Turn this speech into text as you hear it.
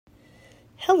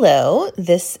Hello,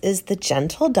 this is the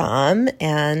Gentle Dom,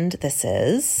 and this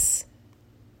is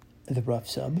the Rough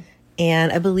Subbe.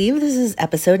 And I believe this is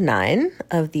episode 9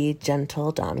 of the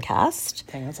Gentle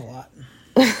Dommecast. Dang, that's a lot.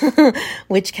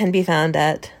 Which can be found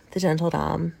at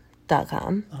thegentledom.com.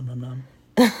 Nom.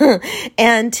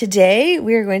 And today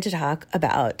we are going to talk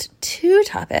about 2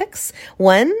 topics.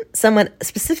 One, someone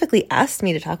specifically asked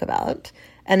me to talk about,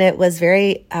 and it was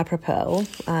very apropos,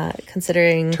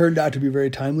 considering... Turned out to be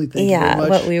very timely. Thank you very much.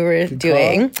 What we were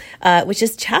doing, which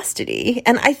is chastity.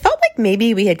 And I felt like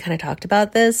maybe we had kind of talked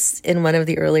about this in one of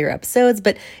the earlier episodes,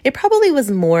 but it probably was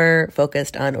more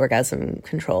focused on orgasm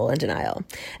control and denial.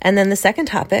 And then the second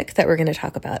topic that we're going to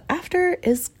talk about after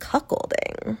is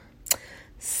cuckolding.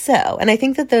 So, and I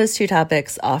think that those 2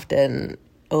 topics often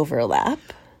overlap.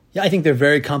 Yeah, I think they're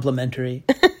very complementary.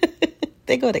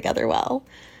 They go together well.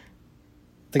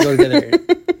 They go together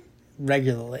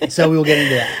regularly. So we will get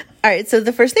into that. All right. So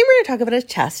the first thing we're going to talk about is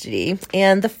chastity.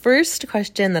 And the first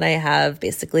question that I have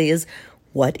basically is,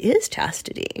 what is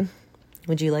chastity?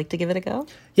 Would you like to give it a go?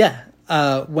 Yeah.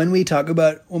 When we talk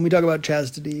about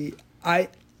chastity, I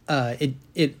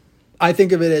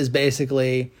think of it as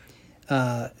basically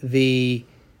a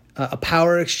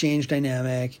power exchange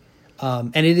dynamic.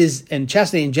 And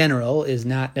chastity in general is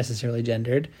not necessarily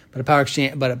gendered, but a power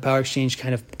exchange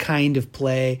kind of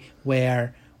play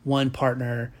where one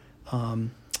partner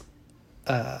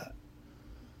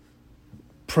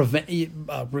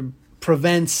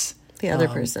prevents the other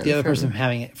person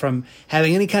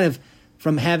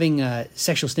from having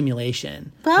sexual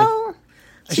stimulation. Well,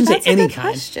 I shouldn't say any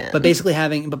kind, question. but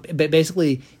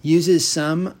basically uses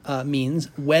some means,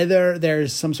 whether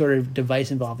there's some sort of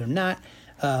device involved or not,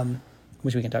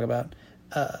 which we can talk about,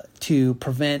 to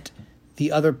prevent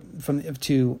the other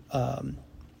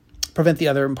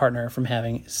partner from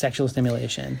having sexual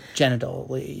stimulation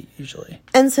genitally, usually.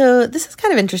 And so this is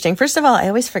kind of interesting. First of all, I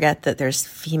always forget that there's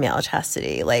female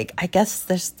chastity. Like, I guess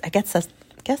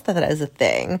that is a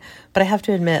thing, but I have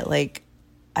to admit, like,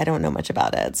 I don't know much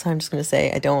about it, so I'm just going to say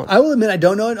I don't. I will admit I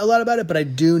don't know a lot about it, but I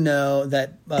do know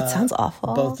that it sounds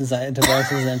awful. Both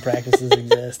devices and practices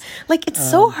exist. Like,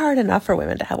 it's so hard enough for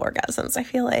women to have orgasms. I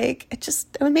feel like it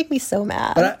would make me so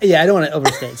mad. But I don't want to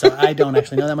overstate, so I don't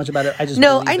actually know that much about it. I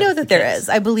know that there is.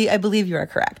 I believe you are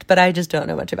correct, but I just don't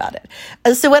know much about it.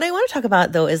 So what I want to talk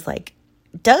about though is, like,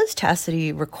 does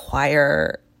chastity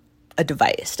require a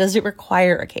device? Does it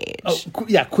require a cage? Oh,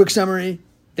 yeah. Quick summary.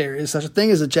 There is such a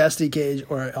thing as a chastity cage,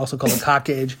 or also called a cock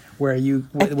cage, where which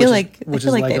is like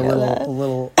a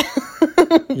little.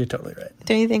 You're totally right.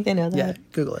 Don't you think they know that? Yeah,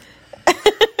 Google it.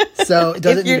 So it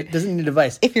doesn't need a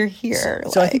device. If you're here,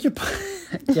 so I think you're.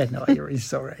 Yeah, no, you're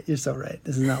so right. You're so right.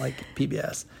 This is not like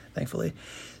PBS, thankfully.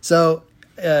 So.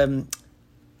 I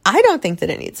don't think that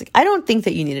I don't think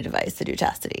that you need a device to do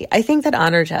chastity. I think that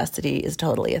honor chastity is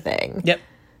totally a thing. Yep.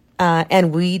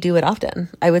 And we do it often.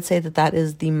 I would say that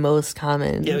is the most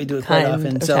common. Yeah, we do it quite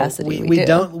often. So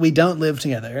we don't live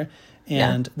together,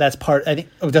 and that's part. I think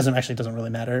it doesn't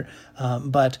really matter.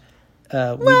 But it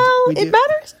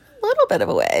matters a little bit of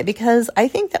a way, because I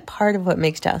think that part of what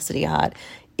makes chastity hot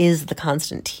is the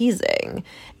constant teasing.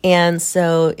 And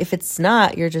so if it's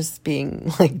not, you're just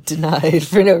being, like, denied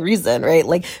for no reason, right?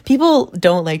 Like, people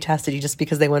don't like chastity just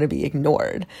because they want to be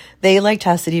ignored. They like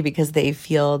chastity because they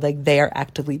feel like they are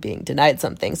actively being denied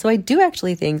something. So I do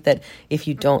actually think that if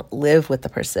you don't live with the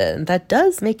person, that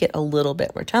does make it a little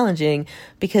bit more challenging,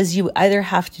 because you either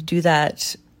have to do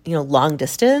that, long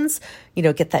distance,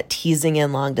 get that teasing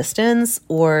in long distance,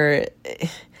 or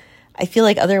I feel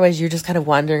like otherwise you're just kind of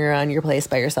wandering around your place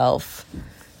by yourself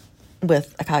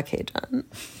with a cock cage on.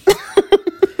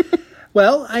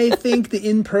 Well, I think the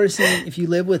in-person, if you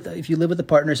live with a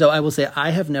partner, so I will say I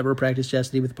have never practiced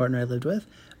chastity with the partner I lived with.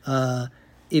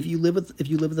 If you live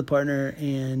with a partner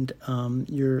and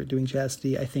you're doing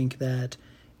chastity, I think that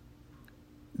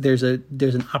there's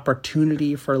an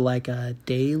opportunity for, like, a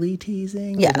daily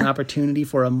teasing. Yeah. There's an opportunity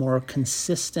for a more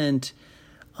consistent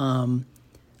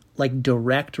like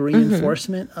direct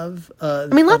reinforcement of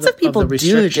lots of people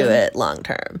do it long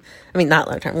term. Not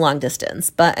long term, long distance,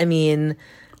 but I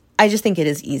just think it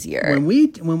is easier. When we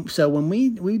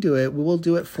do it, we will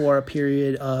do it for a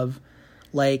period of,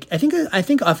 like, I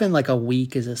think often like a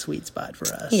week is a sweet spot for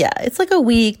us. Yeah, it's like a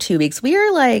week, 2 weeks.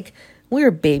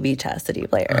 We're baby chastity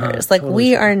players. Like, totally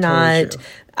we are not. Totally.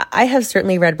 I have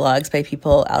certainly read blogs by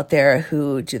people out there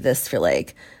who do this for,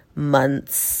 like,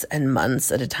 months and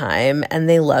months at a time, and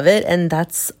they love it, and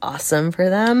that's awesome for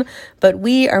them. But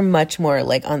we are much more,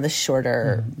 like, on the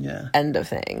shorter end of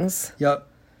things. Yep.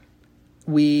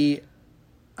 I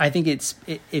think it's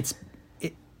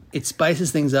it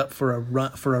spices things up for a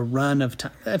run of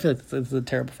time. I feel like that's a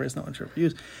terrible phrase, no one should ever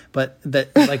use, but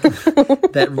that like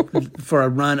that for a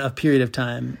run of period of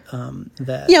time.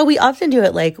 Yeah, we often do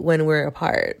it like when we're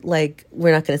apart, like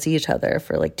we're not going to see each other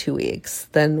for like 2 weeks.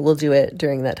 Then we'll do it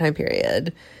during that time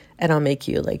period, and I'll make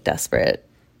you like desperate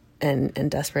and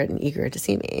eager to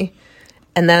see me.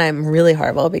 And then I'm really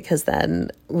horrible because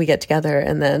then we get together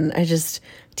and then I just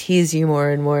tease you more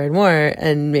and more and more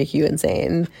and make you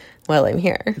insane while I'm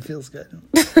here. It feels good.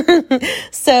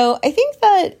 So I think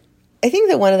that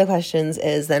one of the questions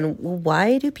is then,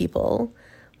 why do people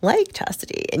like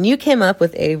chastity? And you came up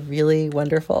with a really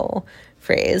wonderful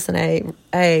phrase, and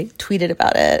I tweeted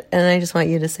about it, and I just want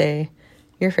you to say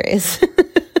your phrase.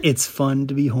 It's fun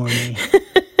to be horny.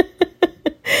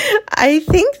 I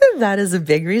think that is a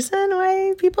big reason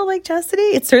why people like chastity.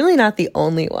 It's certainly not the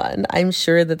only one. I'm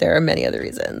sure that there are many other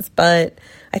reasons, but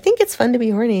I think it's fun to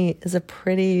be horny is a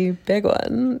pretty big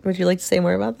one. Would you like to say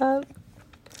more about that?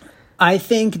 I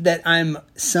think that I'm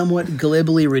somewhat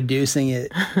glibly reducing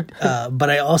it, but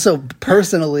I also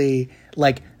personally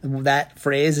like that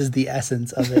phrase is the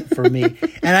essence of it for me.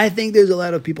 And I think there's a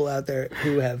lot of people out there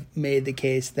who have made the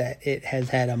case that it has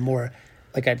had a more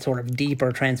like a sort of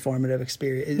deeper transformative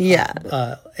experience,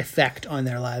 effect on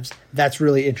their lives. That's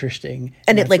really interesting.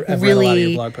 And it like I've really, read a lot of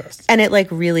your blog posts. And it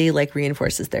like really like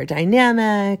reinforces their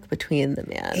dynamic between the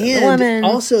man and the woman.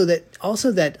 Also that,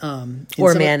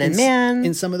 or man and man.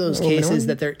 In some of those cases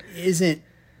that there isn't,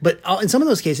 but in some of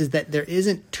those cases that there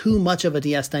isn't too much of a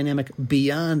DS dynamic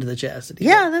beyond the chastity.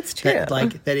 Yeah, that's true.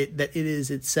 That it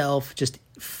is itself just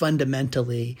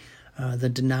fundamentally. The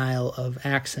denial of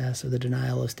access or the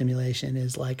denial of stimulation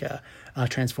is like a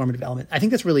transformative element. I think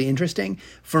that's really interesting.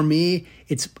 For me,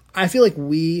 I feel like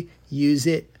we use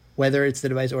it, whether it's the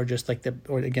device or just like the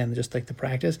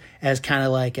practice, as kind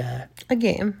of like a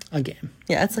game.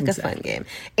 Yeah, it's like a fun game.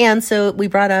 And so we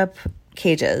brought up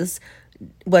cages.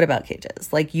 What about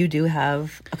cages? Like you do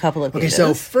have a couple of cages.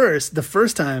 Okay, so the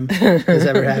first time this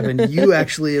ever happened, you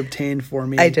actually obtained for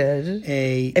me. I did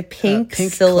a pink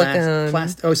silicone.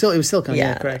 It was silicone.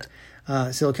 Yeah, correct.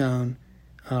 Silicone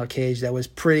cage that was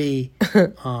pretty.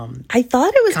 I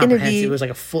thought it was going to be. It was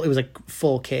like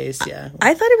full case. Yeah,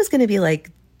 I thought it was going to be like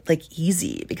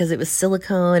easy because it was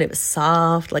silicone. It was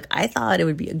soft. Like I thought it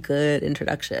would be a good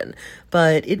introduction,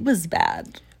 but it was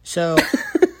bad. So.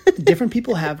 Different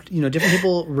people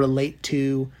relate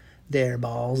to their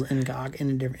balls and cock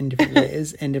in different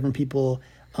ways, and different people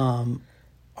are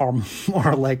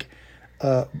more like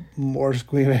more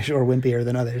squeamish or wimpier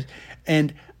than others.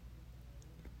 And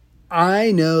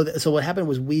I know that. So what happened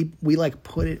was we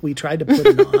tried to put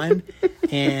it on,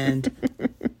 and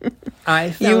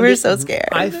I found you were so scared.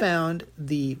 I found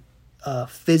the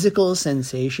physical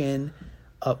sensation.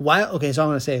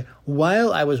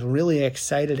 While I was really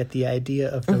excited at the idea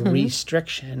of the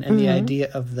restriction and the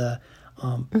idea of the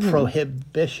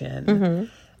prohibition,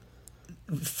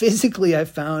 physically I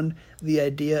found the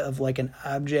idea of like an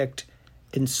object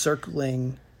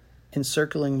encircling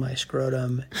my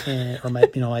scrotum or my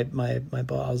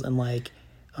balls and like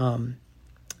and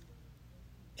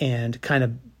kind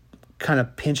of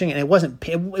pinching, and it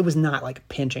was not like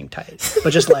pinching tight, but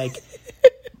just like.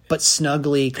 But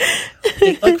snugly,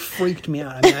 it like freaked me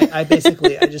out. I mean, I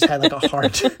just had like a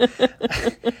hard time.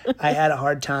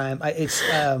 I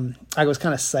was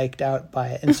kind of psyched out by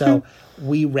it, and so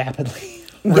we rapidly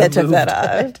took that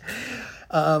off.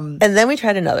 And then we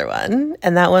tried another one,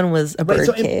 and that one was a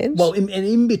bird cage. And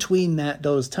in between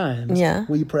those times,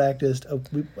 we practiced. I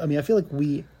feel like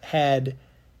we had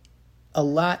a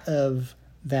lot of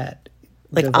that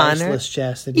like deviceless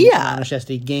chastity, honor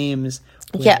chastity games.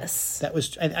 Yes, that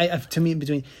was to me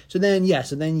between. So then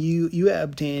you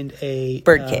obtained a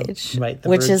bird cage, right?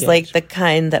 Which is cage. Like the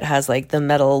kind that has like the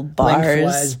metal bars,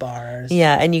 lengthwise bars.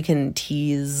 Yeah, and you can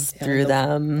tease through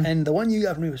them. And the one you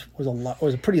got from me was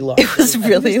pretty long. It was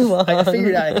really long. I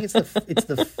figured out. I think it's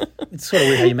sort of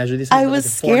weird how you measure these things. I was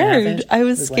scared. I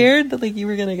was scared that like you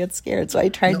were gonna get scared, so I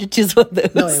tried to choose one of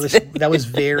those. No, that was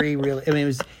very real. I mean,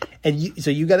 it was,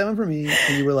 so you got that one from me,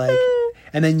 and you were like.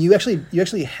 And then you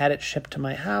actually had it shipped to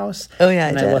my house. Oh yeah,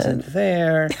 and I wasn't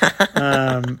there.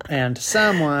 And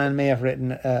someone may have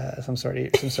written some sort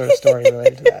of story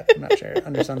related to that. I'm not sure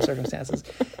under some circumstances.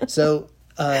 So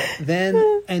then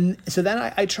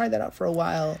I tried that out for a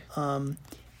while,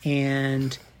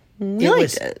 and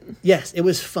liked it. Yes, it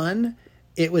was fun.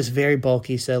 It was very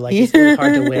bulky, so like it's a little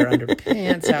hard to wear under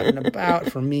pants out and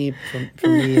about for me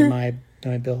and my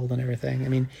build and everything. I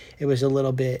mean, it was a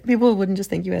little bit. People wouldn't just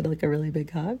think you had like a really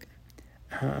big cock.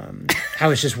 I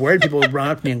was just worried people would run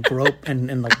up to me and grope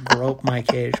and like grope my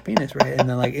caged penis, right? And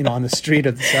then like, on the street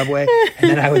of the subway, and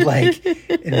then I would like,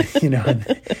 and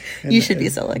you should be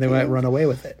so lucky. They might run away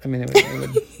with it. I mean,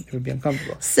 it would be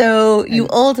uncomfortable. So you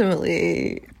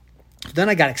ultimately. Then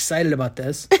I got excited about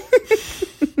this.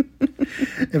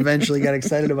 Eventually got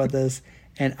excited about this.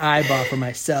 And I bought for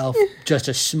myself just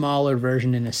a smaller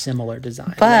version in a similar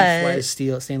design. But lengthwise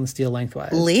stainless steel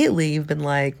lengthwise. Lately, you've been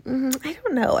like, I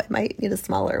don't know, I might need a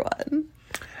smaller one.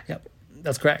 Yep,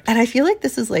 that's correct. And I feel like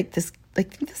this is like this. I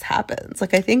think this happens.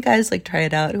 Like I think guys like try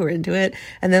it out who are into it,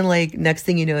 and then like next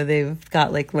thing you know, they've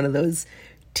got like one of those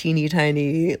teeny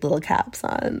tiny little caps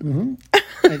on. Mm-hmm.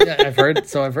 I've heard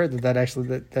that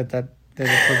actually that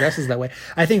it progresses that way.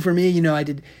 I think for me,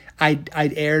 I'd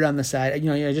erred on the side.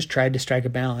 I just tried to strike a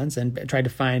balance and tried to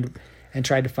find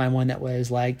one that was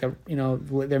like they're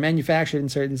manufactured in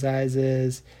certain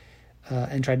sizes,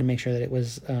 and tried to make sure that it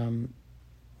was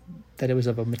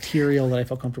of a material that I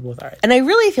felt comfortable with. All right. And I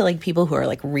really feel like people who are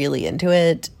like really into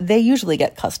it, they usually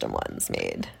get custom ones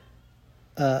made.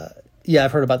 Yeah,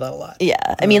 I've heard about that a lot.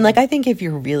 Yeah, I mean, like I think if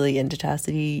you're really into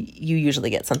chastity, you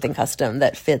usually get something custom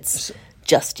that fits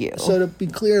just you. So to be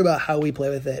clear about how we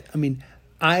play with it, I mean,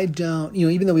 I don't,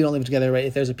 even though we don't live together, right?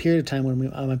 If there's a period of time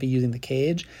when I might be using the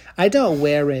cage, I don't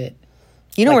wear it.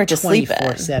 You don't wear it to sleep in.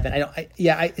 24/7. I don't.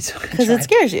 Because it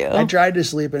scares you. I tried to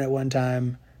sleep in it one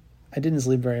time. I didn't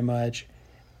sleep very much.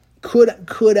 Could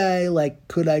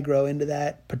I grow into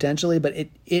that potentially? But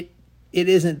it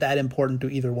isn't that important to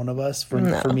either one of us for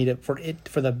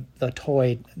the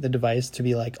toy, the device to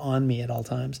be like on me at all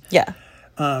times. Yeah.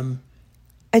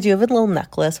 I do have a little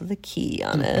necklace with a key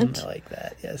on it. I like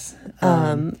that. Yes.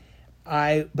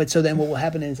 But so then what will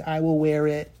happen is I will wear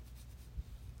it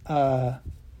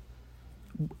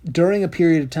during a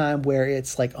period of time where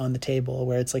it's like on the table,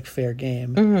 where it's like fair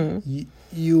game. Mm-hmm.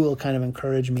 You will kind of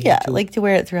encourage me. To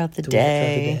wear it throughout the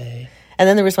day. And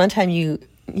then there was one time you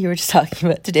were just talking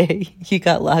about today, you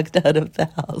got locked out of the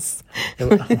house.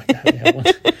 Oh my God,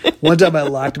 yeah. One time I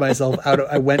locked myself out.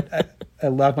 I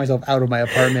locked myself out of my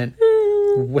apartment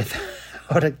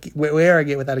without a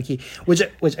without a key. Which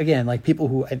again, like people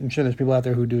who, I'm sure there's people out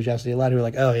there who do chastity a lot who are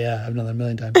like, oh yeah, I've done that a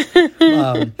million times.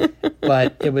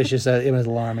 But it was just it was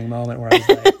an alarming moment where I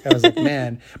was like,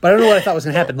 man. But I don't know what I thought was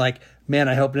going to happen. Like, man,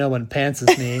 I hope no one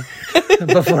pantses me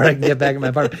before I can get back in my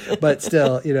apartment. But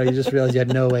still, you just realize you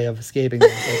had no way of escaping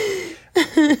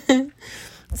that.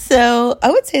 So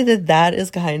I would say that is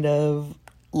kind of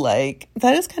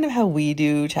how we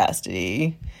do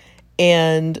chastity.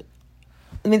 And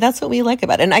I mean, that's what we like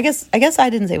about it. And I guess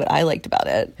I didn't say what I liked about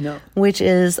it. No. Which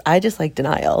is I just like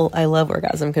denial. I love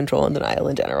orgasm control and denial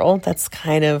in general. That's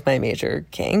kind of my major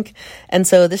kink. And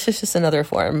so this is just another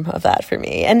form of that for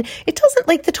me. And it doesn't,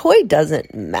 like, the toy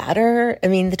doesn't matter. I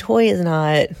mean, the toy is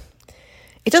not...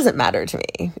 It doesn't matter to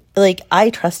me. Like, I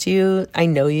trust you. I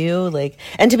know you. Like,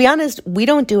 and to be honest, we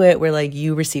don't do it where, like,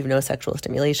 you receive no sexual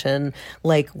stimulation.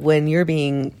 Like, when you're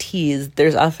being teased,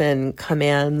 there's often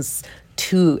commands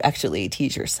to actually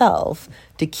tease yourself,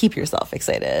 to keep yourself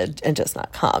excited and just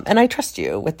not come. And I trust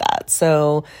you with that.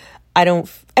 So I don't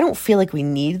feel like we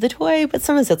need the toy, but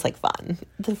sometimes it's like fun.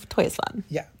 The toy is fun.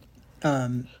 Yeah.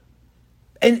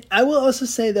 And I will also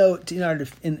say, though,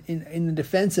 in the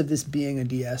defense of this being a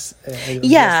DS,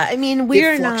 I mean,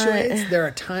 we're not.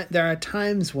 There are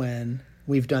times when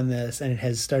we've done this, and it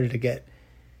has started to get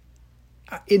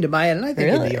into my head, and I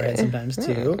think into your head sometimes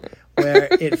too, where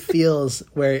it feels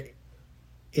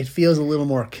a little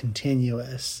more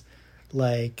continuous,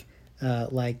 like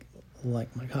my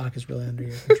cock is really under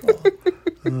your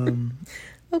control.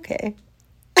 Okay.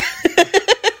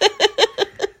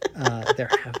 There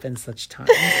have been such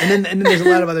times, and then there's a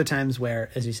lot of other times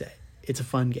where, as you say, it's a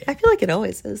fun game. I feel like it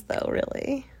always is, though.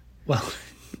 Really. Well,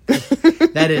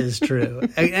 that is true.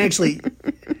 Actually,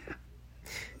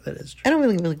 that is true. I don't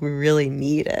really feel like we really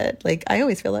need it. Like, I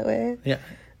always feel that way. Yeah.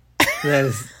 That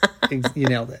is, you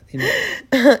nailed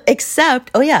it.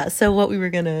 Except, so what we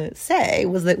were going to say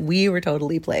was that we were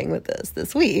totally playing with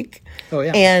this week. Oh,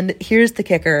 yeah. And here's the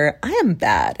kicker. I am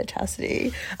bad at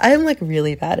chastity. I am, like,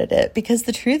 really bad at it. Because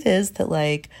the truth is that,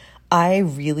 like, I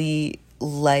really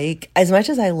like, as much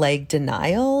as I like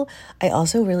denial, I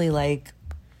also really like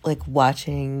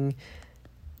watching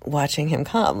him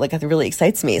come. Like, it really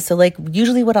excites me. So, like,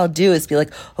 usually what I'll do is be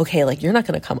like, okay, like, you're not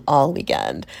going to come all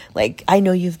weekend. Like, I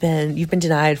know you've been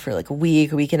denied for like a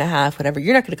week and a half, whatever.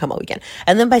 You're not going to come all weekend.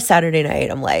 And then by Saturday night,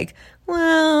 I'm like,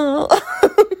 well,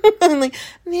 I'm like,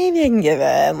 maybe I can give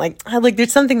in. Like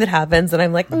there's something that happens and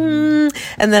I'm like, and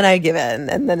then I give in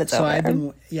and then it's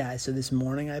over. So this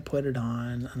morning I put it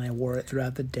on and I wore it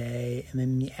throughout the day. And then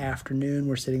in the afternoon,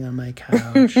 we're sitting on my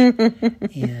couch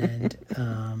and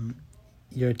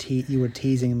you were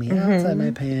teasing me outside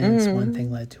my pants. One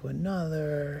thing led to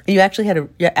another. You actually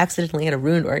accidentally had a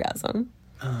ruined orgasm.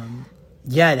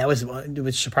 Yeah,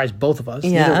 it surprised both of us.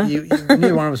 Yeah.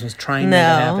 Neither one of us was trying to make it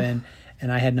happen.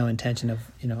 And I had no intention of,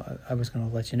 I was going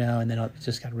to let you know. And then I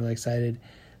just got really excited.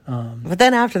 But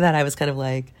then after that, I was kind of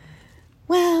like,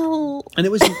 well, and it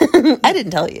was, I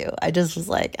didn't tell you. I just was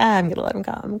like, I'm going to let him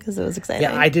come because it was exciting.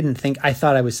 Yeah, I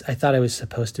thought I was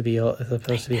supposed to be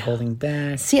holding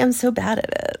back. See, I'm so bad at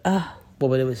it. Ugh. Well,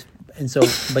 but it was,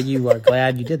 but you are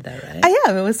glad you did that, right? I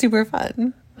am. It was super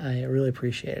fun. I really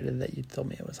appreciated that you told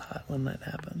me it was hot when that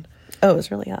happened. Oh, it was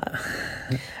really hot.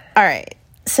 All right.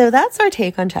 So that's our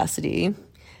take on chastity.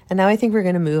 And now I think we're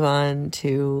going to move on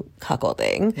to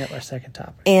cuckolding. Yep, our second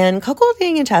topic. And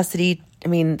cuckolding and chastity, I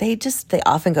mean, they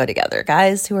often go together.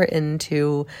 Guys who are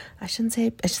into, I should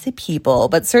say people,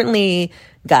 but certainly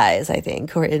guys, I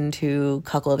think, who are into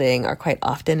cuckolding are quite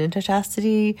often into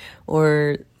chastity,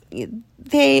 or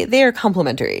they are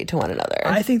complementary to one another.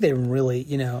 I think they really,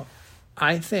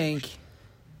 I think,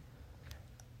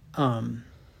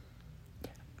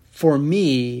 for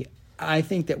me, I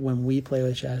think that when we play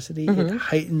with chastity, it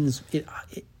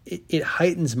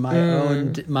heightens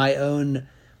my own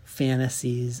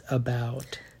fantasies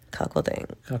about cuckolding.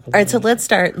 All right, so let's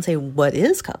start and say, what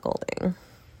is cuckolding?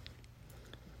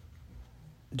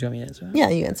 Do you want me to answer? Yeah,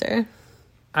 you answer.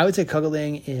 I would say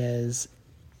cuckolding is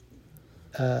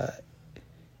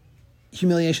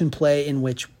humiliation play in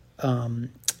which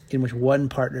one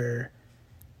partner,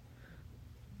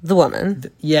 the woman. So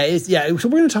we're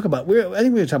going to talk about. I think we're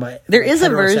going to talk about. There is a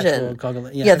version.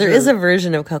 There is a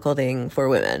version of cuckolding for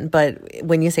women, but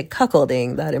when you say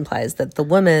cuckolding, that implies that the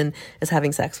woman is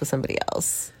having sex with somebody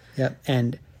else. Yep,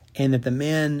 and that the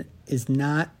man does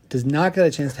not get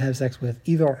a chance to have sex with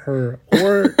either her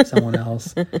or someone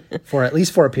else for at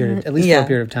least for a period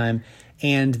of time,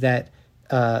 and that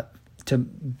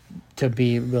to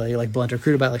be really like blunt or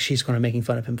crude about, like, she's going to making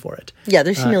fun of him for it. Yeah,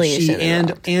 there's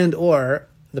humiliation. And or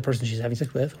the person she's having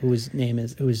sex with, who is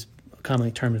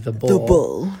commonly termed the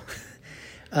bull.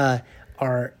 That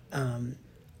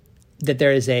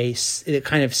there is a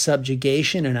kind of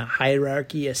subjugation and a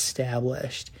hierarchy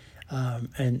established,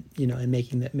 and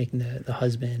making the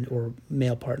husband or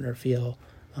male partner feel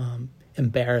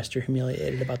embarrassed or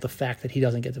humiliated about the fact that he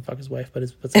doesn't get to fuck his wife, but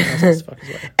someone else has to fuck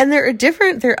his wife. And there are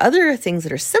other things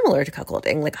that are similar to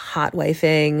cuckolding, like hot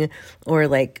wifing or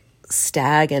like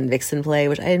stag and vixen play,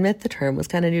 which I admit the term was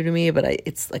kind of new to me, but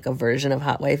it's like a version of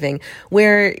hot wifing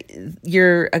where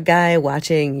you're a guy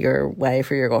watching your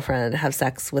wife or your girlfriend have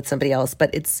sex with somebody else,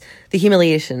 but the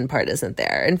humiliation part isn't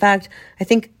there. In fact, I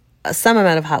think some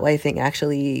amount of hot wifing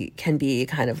actually can be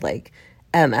kind of like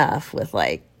MF with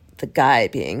like the guy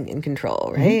being in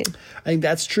control, right? I think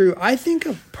that's true. I think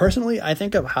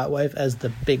of hot wife as the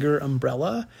bigger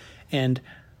umbrella, and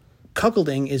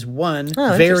cuckolding is one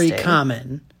very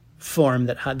common form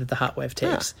that the hot wife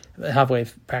takes, hot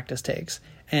wife practice takes,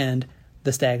 and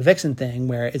the stag vixen thing,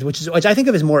 which I think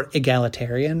of as more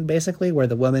egalitarian, basically, where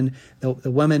the woman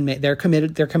they're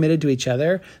committed to each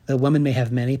other. The woman may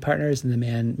have many partners, and the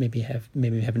man maybe have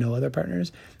no other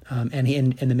partners, and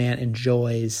the man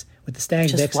enjoys, with the stag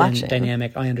vixen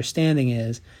dynamic. My understanding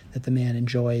is that the man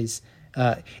enjoys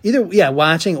either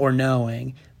watching or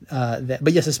knowing.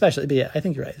 But yes, I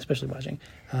think you're right, especially watching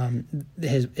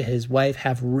his wife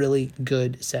have really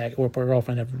good sex, or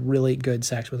girlfriend have really good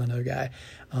sex with another guy,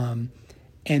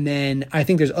 and then I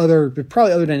think there's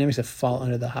probably other dynamics that fall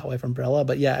under the hot wife umbrella.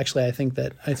 But yeah, actually, I think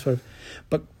that I sort of,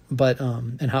 but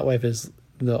and hot wife is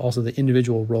also the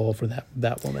individual role for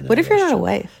that woman. What if you're not a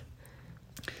wife?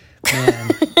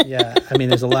 Yeah, I mean,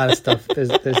 there's a lot of stuff. There's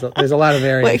a lot of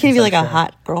variations. What, can you be like a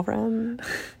hot girlfriend?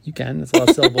 You can. It's a lot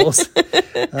of syllables.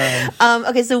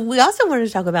 Okay, so we also wanted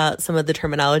to talk about some of the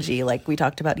terminology. Like we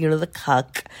talked about, the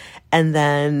cuck, and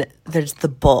then there's the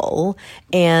bull.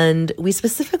 And we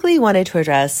specifically wanted to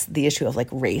address the issue of like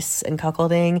race and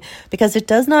cuckolding, because it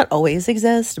does not always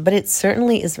exist, but it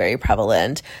certainly is very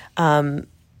prevalent.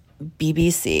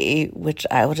 BBC, which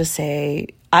I will just say,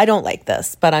 I don't like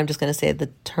this, but I'm just going to say the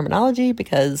terminology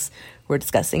because we're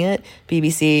discussing it.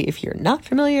 BBC, if you're not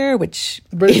familiar, which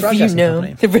the British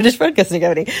Broadcasting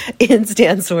Company, it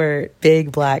stands for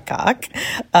Big Black Cock.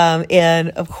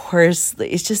 And of course,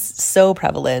 it's just so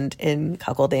prevalent in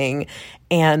cuckolding,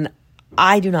 and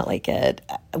I do not like it.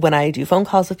 When I do phone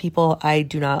calls with people, I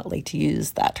do not like to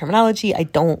use that terminology. I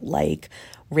don't like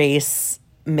race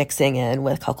mixing in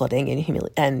with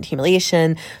cuckolding and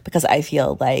humiliation, because I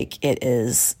feel like it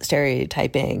is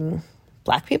stereotyping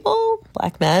Black people,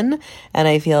 Black men, and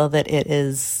I feel that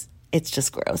it's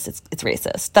just gross. It's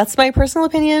racist. That's my personal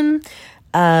opinion.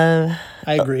 I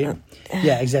agree.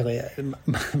 Yeah, exactly.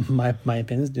 My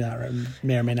opinions do not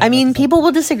may or may not. I mean, people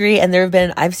will disagree, and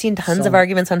I've seen tons of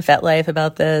arguments on FetLife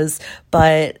about this.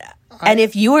 But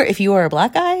if you are a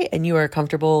Black guy and you are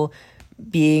comfortable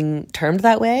being termed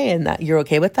that way and that you're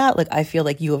okay with that, like, I feel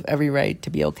like you have every right to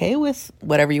be okay with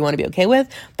whatever you want to be okay with,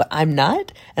 but I'm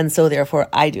not, and so therefore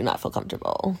I do not feel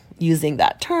comfortable using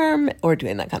that term or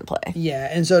doing that kind of play. Yeah,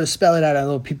 and so to spell it out a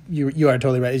little, you are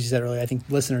totally right, as you said earlier. I think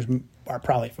listeners are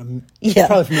probably familiar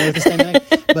with this dynamic,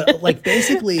 but like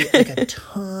basically like a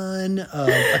ton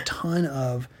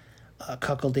of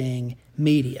cuckolding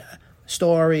media,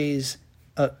 stories,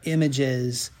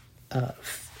 images,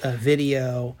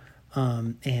 video,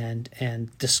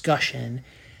 and discussion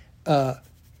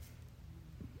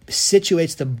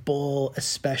situates the bull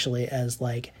especially as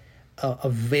like a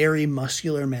very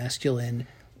muscular, masculine,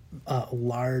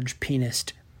 large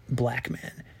penised Black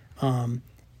man,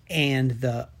 and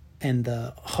the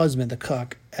husband, the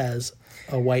cuck, as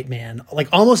a white man, like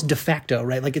almost de facto,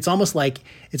 right? Like it's almost like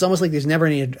there's never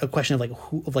a question of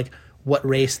like what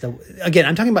race again.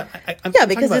 I'm talking about. I'm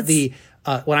talking about the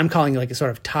what I'm calling like a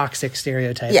sort of toxic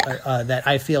stereotype that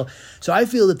I feel. So I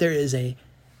feel that there is a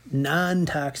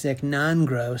non-toxic,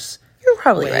 non-gross. You're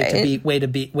probably right.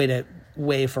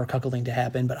 Way for cuckolding to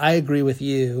happen. But I agree with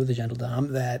you, the Gentle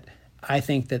Dom, that I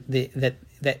think that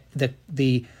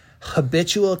the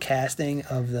habitual casting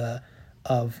of the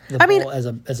bull as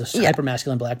a hyper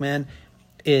masculine Black man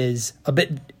is a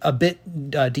bit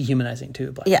dehumanizing to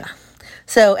a Black man.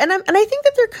 So and I think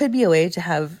that there could be a way to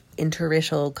have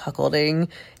interracial cuckolding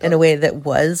in a way that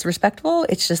was respectful.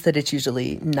 It's just that it's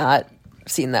usually not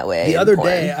seen that way. The other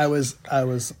day I was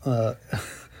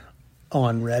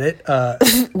on Reddit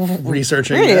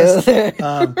researching this,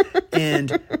 and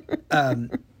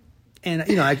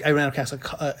you know I ran across a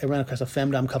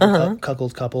femdom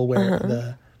cuckold couple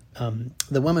where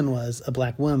the woman was a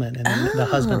Black woman and the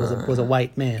husband was a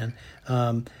white man.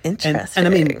 Interesting. And I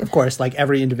mean, of course, like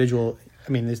every individual. I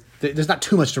mean, there's not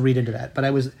too much to read into that, but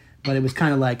it was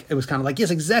kind of like yes,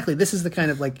 exactly. This is the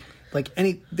kind of like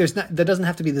there doesn't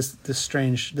have to be this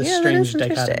strange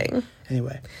dichotomy.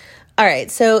 Anyway. All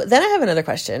right, so then I have another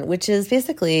question, which is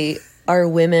basically, are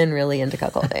women really into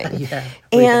cuckolding? Yeah.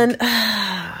 And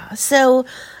so,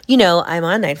 you know, I'm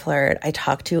on Night Flirt. I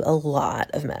talk to a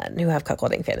lot of men who have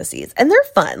cuckolding fantasies, and they're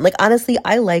fun. Like, honestly,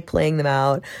 I like playing them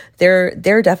out.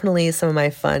 They're definitely some of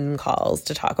my fun calls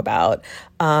to talk about.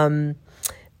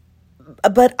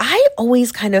 But I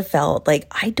always kind of felt like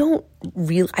I think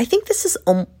this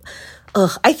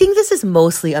is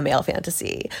mostly a male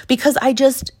fantasy because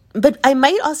but I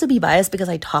might also be biased because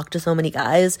I talk to so many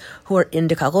guys who are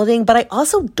into cuckolding, but I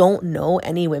also don't know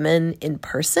any women in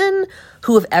person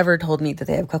who have ever told me that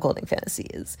they have cuckolding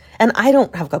fantasies. And I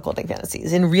don't have cuckolding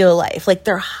fantasies in real life. Like,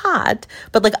 they're hot,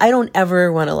 but like, I don't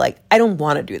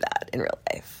want to do that in real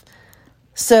life.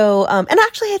 So, and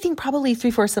actually I think probably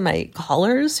 3/4 of my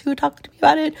callers who talk to me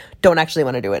about it don't actually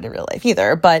want to do it in real life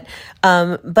either. But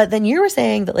then you were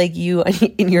saying that like you,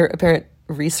 in your apparent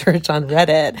research on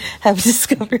Reddit, have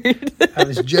discovered. I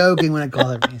was joking when I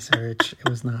called it research. It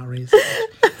was not research.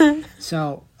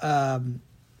 So, but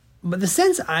the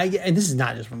sense I get, and this is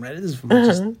not just from Reddit, this is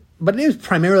from but it is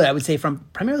primarily, I would say, from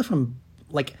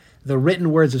like the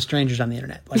written words of strangers on the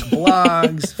internet, like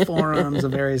blogs, forums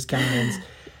of various kinds.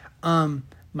 I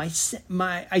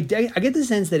get the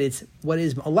sense that it's what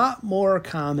is a lot more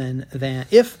common than,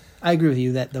 if I agree with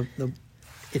you that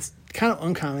it's kind of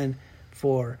uncommon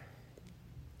for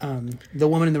the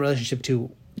woman in the relationship to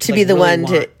like, be the really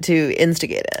one to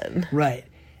instigate it, right?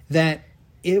 That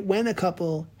when a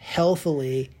couple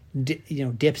healthily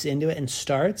dips into it and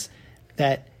starts,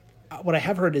 that what I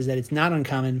have heard is that it's not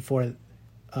uncommon for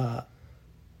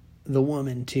the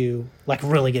woman to like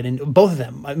really get into both of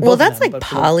them. Well, that's like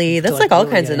poly. That's like all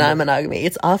kinds of non-monogamy.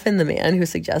 It's often the man who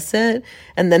suggests it,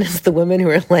 and then it's the women who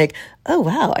are like, "Oh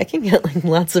wow, I can get like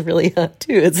lots of really hot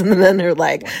dudes," and then they're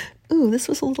like, "Ooh, this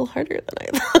was a little harder than I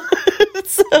thought."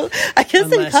 So I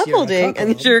guess in cuckolding,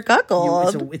 and you're a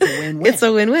cuckold, it's a win-win. It's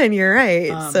a win-win. You're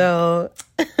right. So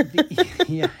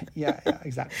Yeah,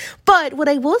 exactly. But what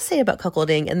I will say about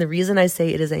cuckolding, and the reason I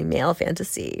say it is a male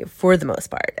fantasy for the most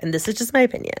part, and this is just my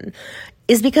opinion,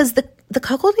 is because the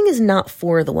cuckolding is not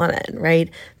for the woman, right?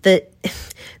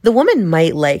 The woman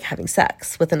might like having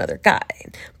sex with another guy,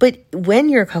 but when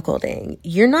you're cuckolding,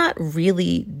 you're not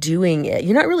really doing it.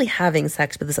 You're not really having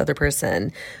sex with this other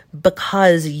person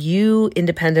because you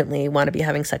independently want to be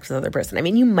having sex with the other person. I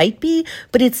mean, you might be,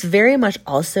 but it's very much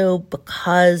also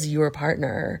because your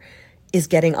partner is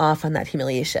getting off on that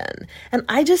humiliation. And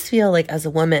I just feel like as a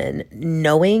woman,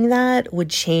 knowing that would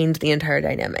change the entire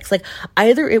dynamics. Like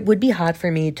either it would be hot for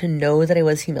me to know that I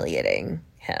was humiliating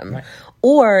him, right,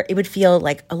 or it would feel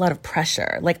like a lot of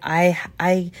pressure. Like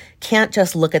I can't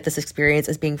just look at this experience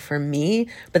as being for me,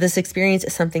 but this experience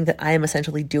is something that I am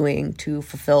essentially doing to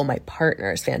fulfill my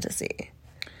partner's fantasy.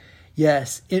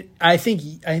 Yes, I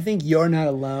think you're not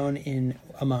alone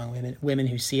among women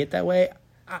who see it that way.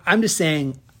 I'm just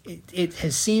saying it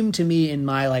has seemed to me in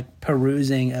my like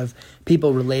perusing of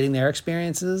people relating their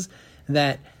experiences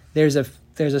that there's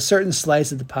a certain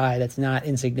slice of the pie that's not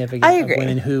insignificant. I agree.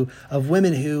 of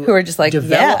women who are just like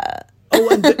develop,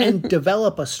 yeah. and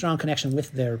develop a strong connection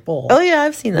with their bull. Oh yeah,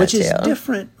 I've seen that which too. Is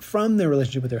different from their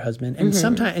relationship with their husband. And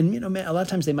sometimes, and a lot of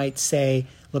times they might say,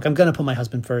 "Look, I'm going to put my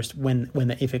husband first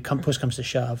if push comes to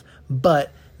shove,"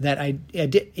 but that I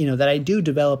do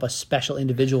develop a special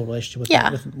individual relationship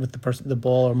with the person, the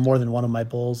bull, or more than one of my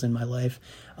bulls in my life.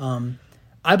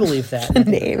 I believe that. The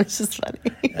name is just funny.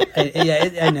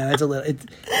 I know it's a little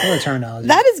terminology.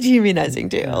 That is dehumanizing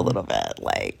too, a little bit.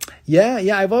 Like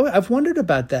I've wondered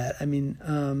about that. I mean,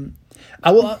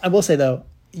 I will say though,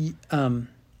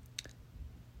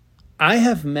 I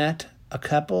have met a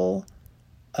couple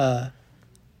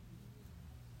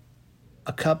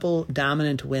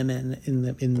dominant women in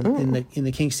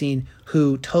the kink scene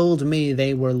who told me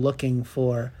they were looking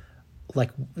for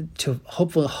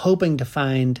hoping to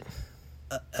find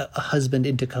a husband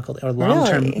into cuckolding, or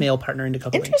long-term male partner into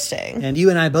cuckolding. Interesting. And you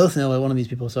and I both know one of these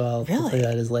people, so I'll tell you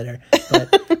that is later.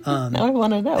 But now I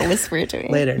want to know. Whisper it to me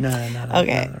later. No.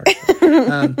 Okay.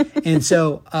 And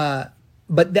so,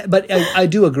 but I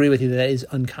do agree with you that is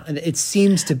uncommon. It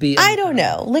seems to be. I don't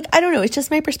know. It's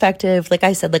just my perspective. Like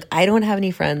I said, I don't have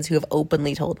any friends who have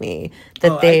openly told me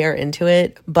that they are into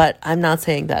it, but I'm not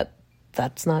saying that.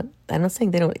 I'm not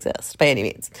saying they don't exist by any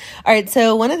means. All right.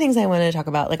 So one of the things I wanted to talk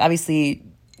about, obviously,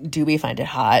 do we find it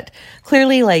hot?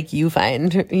 Clearly, you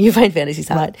find fantasies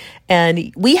hot.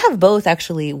 And we have both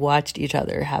actually watched each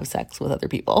other have sex with other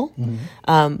people.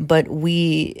 Mm-hmm. But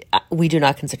we do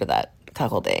not consider that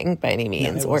cuckolding by any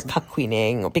means, or cuck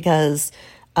queening, because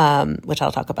which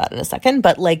I'll talk about in a second,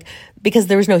 but because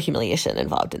there was no humiliation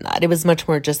involved in that. It was much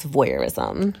more just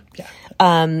voyeurism. Yeah.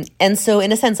 And so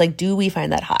in a sense, do we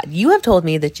find that hot? You have told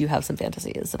me that you have some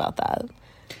fantasies about that.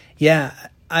 Yeah,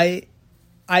 I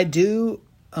do.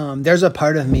 There's a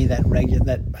part of me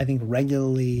that I think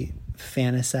regularly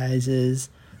fantasizes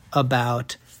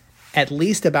about, at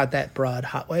least about that broad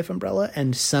hot wife umbrella,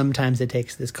 and sometimes it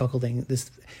takes this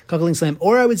cuckolding slam,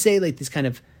 or I would say this kind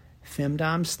of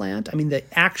femdom slant. I mean, the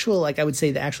actual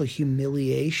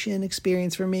humiliation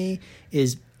experience for me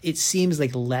it seems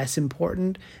less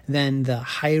important than the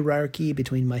hierarchy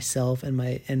between myself and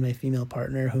my female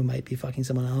partner who might be fucking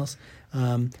someone else.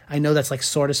 I know that's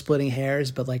sort of splitting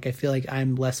hairs, but I feel like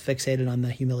I'm less fixated on the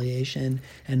humiliation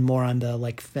and more on the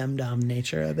femdom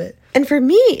nature of it. And for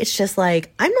me, it's just I'm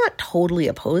not totally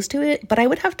opposed to it, but I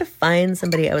would have to find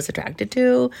somebody I was attracted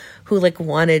to who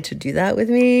wanted to do that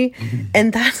with me. Mm-hmm.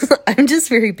 And I'm just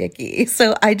very picky.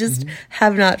 So I just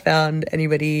have not found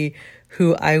anybody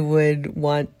who I would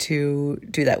want to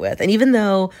do that with. And even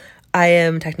though I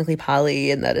am technically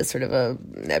poly, and that is sort of a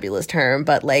nebulous term,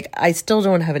 but I still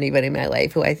don't have anybody in my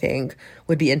life who I think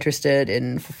would be interested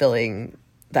in fulfilling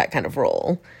that kind of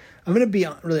role. I'm going to be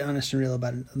really honest and real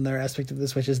about another aspect of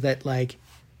this, which is that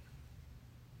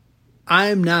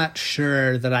I'm not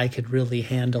sure that I could really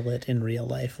handle it in real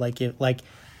life. That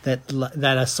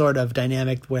a sort of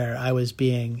dynamic where I was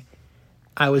being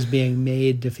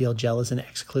made to feel jealous and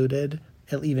excluded,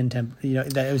 that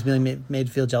I was being made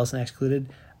to feel jealous and excluded.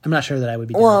 I'm not sure that I would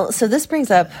be. Well, so this brings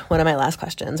up one of my last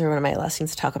questions, or one of my last things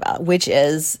to talk about, which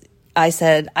is, I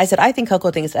said, I think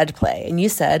cuckolding is edge play, and you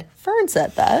said, Fern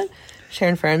said that.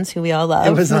 Sharon Ferns, who we all love.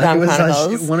 It was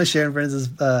one of Sharon Ferns'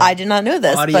 I did not know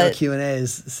this. Audio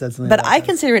Q&As said something. But I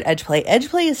consider it edge play. Edge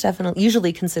play is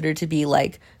usually considered to be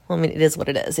it is what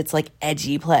it is. It's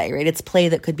edgy play, right? It's play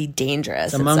that could be dangerous.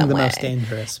 It's among the most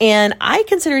dangerous. And I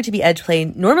consider it to be edge play.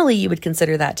 Normally, you would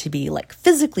consider that to be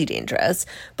physically dangerous,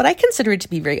 but I consider it to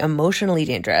be very emotionally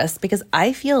dangerous, because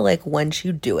I feel once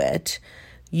you do it,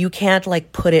 you can't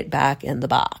like put it back in the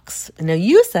box. And now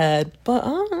you said, but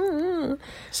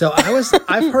so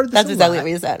I've heard this. That's a exactly lot.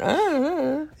 what you said.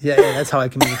 Yeah, that's how I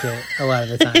communicate a lot of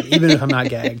the time, even if I'm not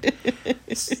gagged.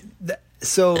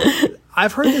 So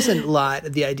I've heard this a lot,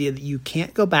 the idea that you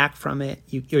can't go back from it,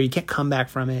 or you can't come back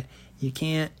from it, you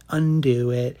can't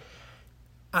undo it.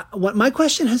 What my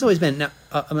question has always been, now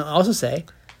I'm going to also say,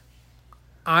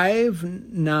 I've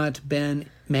not been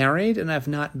married and I've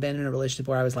not been in a relationship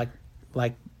where I was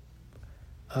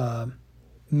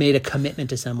made a commitment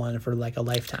to someone for like a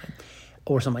lifetime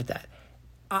or something like that.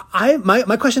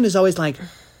 My question is always like,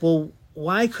 well,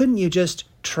 why couldn't you just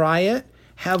try it?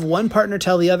 Have one partner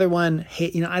tell the other one,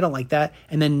 hey, I don't like that,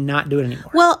 and then not do it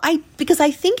anymore. Well, because I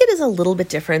think it is a little bit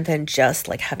different than just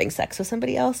like having sex with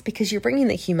somebody else, because you're bringing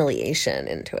the humiliation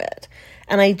into it.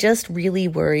 And I just really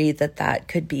worry that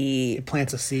could be... It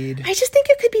plants a seed. I just think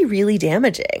it could be really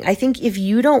damaging. I think if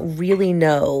you don't really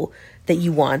know that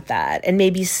you want that, and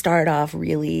maybe start off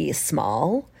really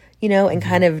small, and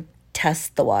kind of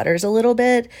test the waters a little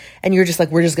bit, and you're just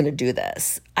like, we're just going to do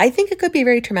this. I think it could be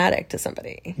very traumatic to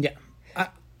somebody. Yeah.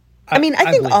 I think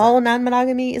all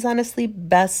non-monogamy is honestly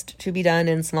best to be done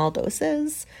in small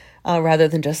doses, rather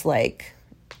than just like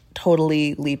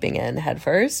totally leaping in head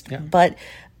first. Yeah. But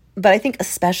I think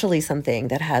especially something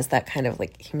that has that kind of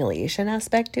like humiliation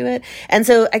aspect to it. And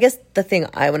so I guess the thing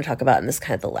I want to talk about, and this is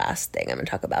kind of the last thing I'm going to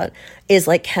talk about, is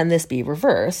like, can this be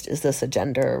reversed? Is this a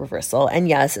gender reversal? And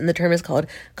yes, and the term is called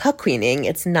cuck-queening.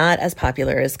 It's not as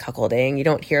popular as cuckolding. You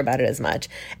don't hear about it as much.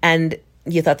 And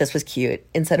you thought this was cute.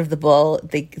 Instead of the bull,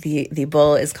 the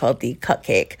bull is called the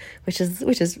cupcake, which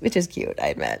is cute, I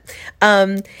admit.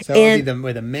 So it would be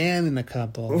where the man in the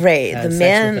couple, right? Has the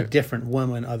man sex with a different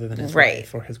woman other than his right.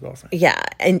 wife or his girlfriend. Yeah,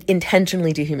 and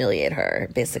intentionally to humiliate her,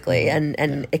 basically,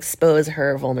 and expose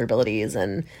her vulnerabilities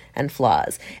and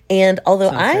flaws. And although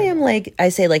I am I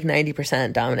say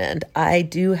 90% dominant, I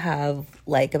do have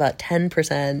like about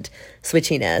 10%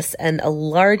 switchiness, and a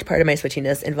large part of my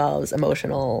switchiness involves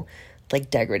emotional like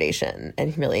degradation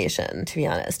and humiliation, to be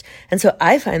honest. And so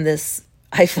I find this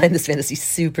fantasy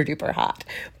super duper hot,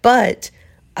 but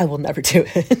I will never do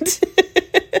it.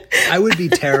 I would be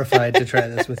terrified to try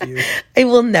this with you. I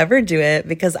will never do it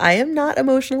because I am not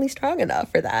emotionally strong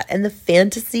enough for that. And the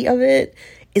fantasy of it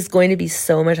is going to be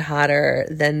so much hotter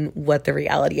than what the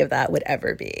reality of that would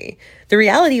ever be. The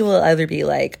reality will either be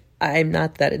like, I'm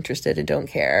not that interested and don't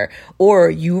care, or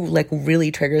you like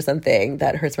really trigger something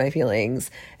that hurts my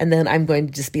feelings, and then I'm going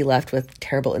to just be left with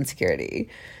terrible insecurity.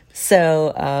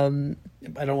 So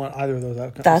I don't want either of those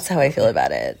outcomes. That's how I feel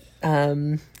about it.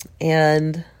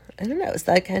 And I don't know, is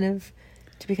that kind of,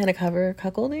 do we kind of cover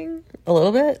cuckolding a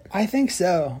little bit? I think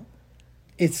so.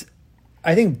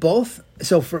 I think both.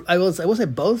 So I will say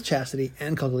both chastity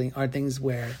and cuckolding are things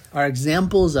where are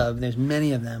examples of. There's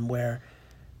many of them where.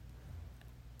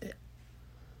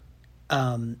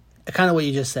 Kind of what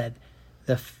you just said,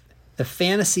 the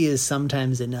fantasy is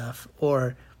sometimes enough,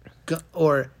 or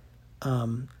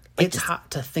it's hot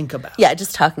to think about. Yeah,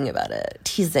 just talking about it,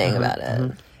 teasing about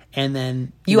it, and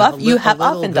then you have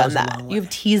often done that. You've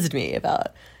teased me about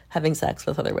having sex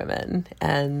with other women,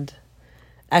 and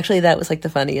actually, that was like the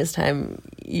funniest time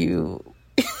you.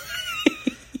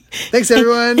 Thanks,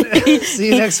 everyone.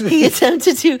 See you next week. He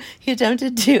attempted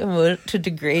to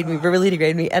degrade me, verbally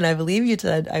degrade me, and I believe you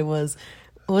said I was.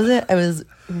 What was it? I was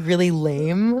really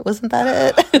lame. Wasn't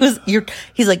that it? It was.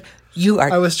 He's like, you are.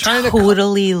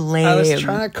 Totally lame. I was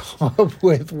trying to come up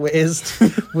with ways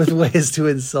to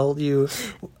insult you.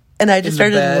 And I just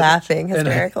started laughing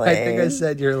hysterically. I think I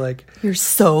said you're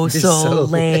so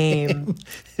lame.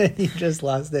 And you just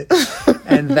lost it.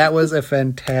 And that was a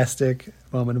fantastic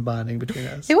moment of bonding between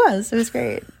us. It was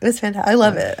great. It was fantastic. I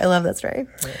love it. I love that story.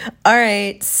 All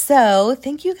right. So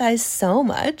thank you guys so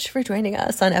much for joining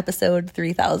us on episode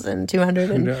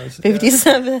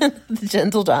 3257 of the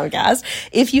Gentle Dommecast.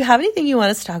 If you have anything you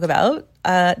want us to talk about,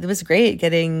 it was great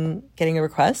getting a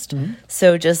request. Mm-hmm.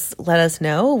 So just let us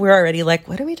know. We're already like,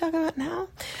 what are we talking about now?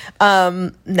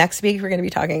 Next week, we're going to be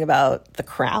talking about The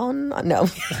Crown. No.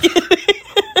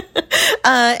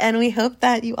 And we hope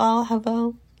that you all have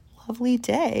a lovely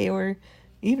day or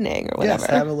evening or whatever. Yes,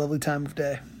 have a lovely time of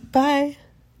day. Bye.